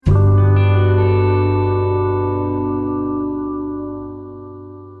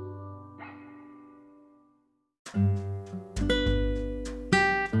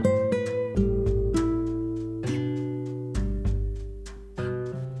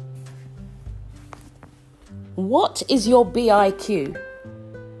What is your BIQ?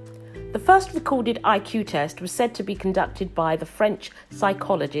 The first recorded IQ test was said to be conducted by the French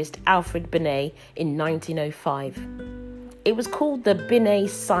psychologist Alfred Binet in 1905. It was called the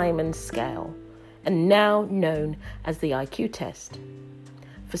Binet-Simon scale and now known as the IQ test.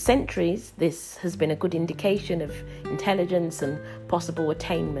 For centuries, this has been a good indication of intelligence and possible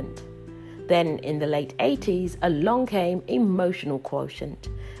attainment. Then, in the late 80s, along came emotional quotient,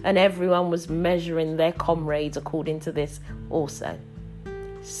 and everyone was measuring their comrades according to this also.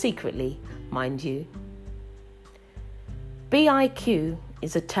 Secretly, mind you. BIQ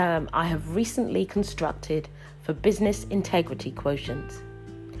is a term I have recently constructed for business integrity quotient,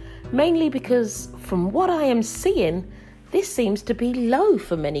 mainly because from what I am seeing, this seems to be low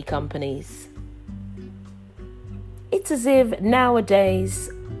for many companies. It's as if nowadays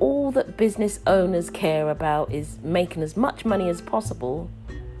all that business owners care about is making as much money as possible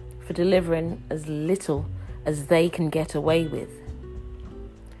for delivering as little as they can get away with.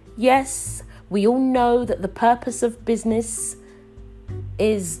 Yes, we all know that the purpose of business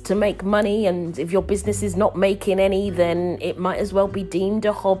is to make money, and if your business is not making any, then it might as well be deemed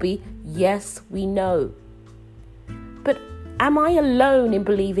a hobby. Yes, we know. But am I alone in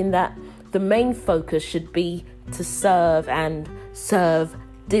believing that the main focus should be to serve and serve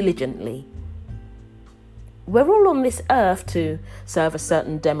diligently? We're all on this earth to serve a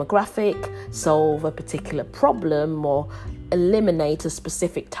certain demographic, solve a particular problem, or eliminate a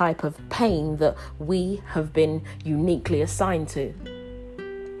specific type of pain that we have been uniquely assigned to.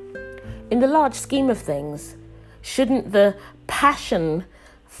 In the large scheme of things, shouldn't the passion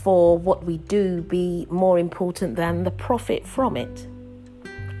for what we do be more important than the profit from it?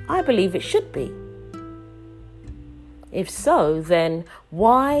 I believe it should be. If so, then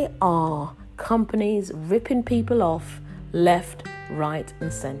why are companies ripping people off left, right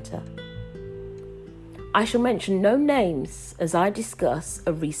and centre? I shall mention no names as I discuss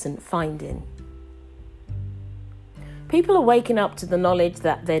a recent finding. People are waking up to the knowledge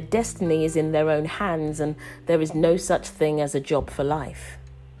that their destiny is in their own hands and there is no such thing as a job for life.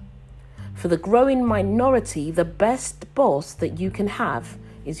 For the growing minority, the best boss that you can have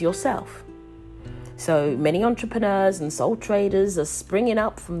is yourself. So many entrepreneurs and sole traders are springing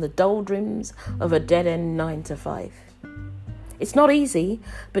up from the doldrums of a dead-end 9-to-5. It's not easy,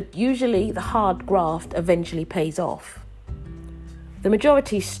 but usually the hard graft eventually pays off. The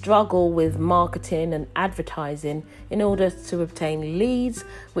majority struggle with marketing and advertising in order to obtain leads,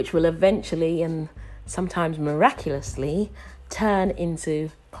 which will eventually and sometimes miraculously turn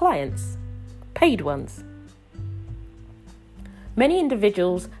into clients, paid ones. Many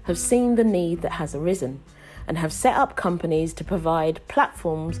individuals have seen the need that has arisen and have set up companies to provide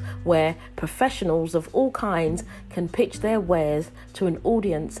platforms where professionals of all kinds can pitch their wares to an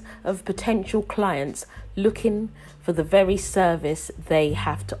audience of potential clients looking for the very service they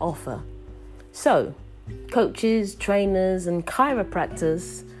have to offer. So, coaches, trainers and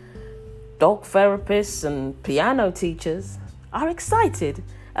chiropractors, dog therapists and piano teachers are excited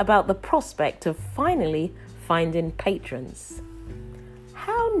about the prospect of finally finding patrons.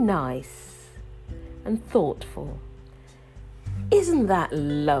 How nice and thoughtful. Isn't that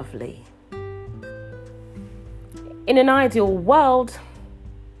lovely? In an ideal world,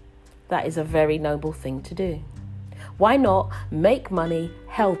 that is a very noble thing to do. Why not make money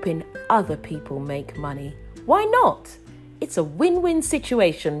helping other people make money? Why not? It's a win-win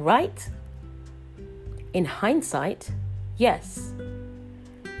situation, right? In hindsight, yes.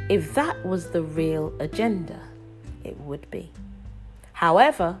 If that was the real agenda, it would be.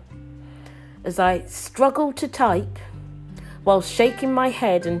 However, as I struggle to type, while shaking my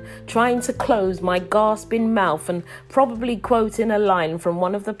head and trying to close my gasping mouth and probably quoting a line from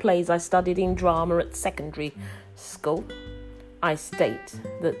one of the plays I studied in drama at secondary school, I state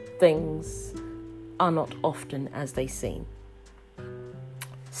that things are not often as they seem.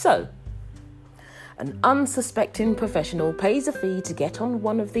 So, an unsuspecting professional pays a fee to get on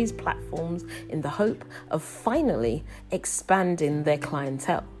one of these platforms in the hope of finally expanding their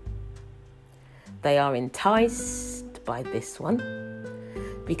clientele. They are enticed by this one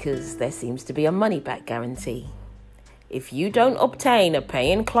because there seems to be a money-back guarantee. If you don't obtain a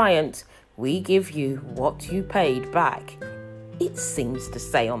paying client, we give you what you paid back, it seems to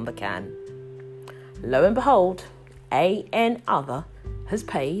say on the can. Lo and behold, AN Other has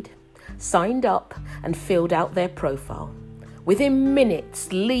paid, signed up and filled out their profile. Within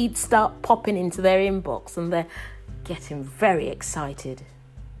minutes, leads start popping into their inbox and they're getting very excited.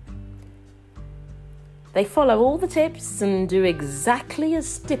 They follow all the tips and do exactly as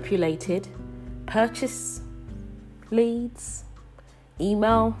stipulated. Purchase, leads,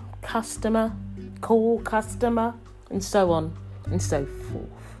 email, customer, call customer, and so on and so forth.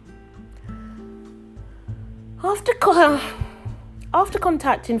 After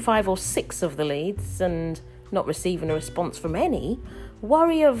contacting 5 or 6 of the leads and not receiving a response from any,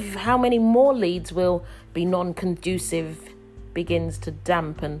 worry of how many more leads will be non-conducive begins to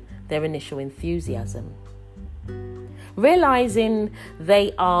dampen their initial enthusiasm. Realizing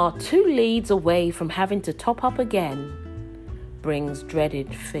they are 2 leads away from having to top up again brings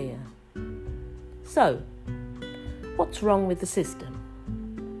dreaded fear. So, what's wrong with the system?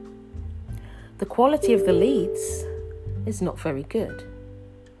 The quality of the leads is not very good,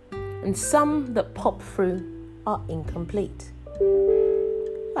 and some that pop through are incomplete,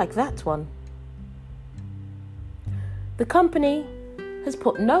 like that one. The company has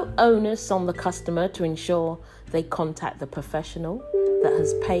put no onus on the customer to ensure they contact the professional that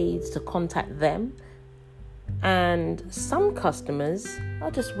has paid to contact them, and some customers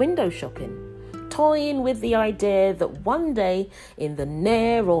are just window shopping, toying with the idea that one day in the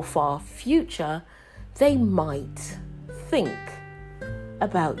near or far future they might think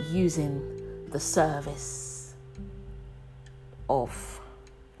about using the service of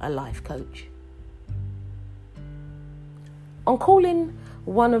a life coach. On calling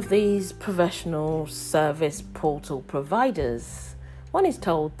one of these professional service portal providers, one is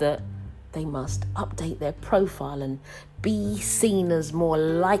told that they must update their profile and be seen as more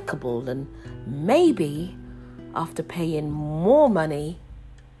likable, and maybe after paying more money,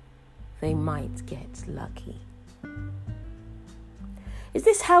 they might get lucky. Is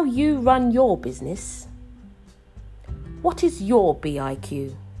this how you run your business? What is your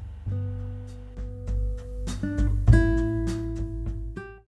BIQ?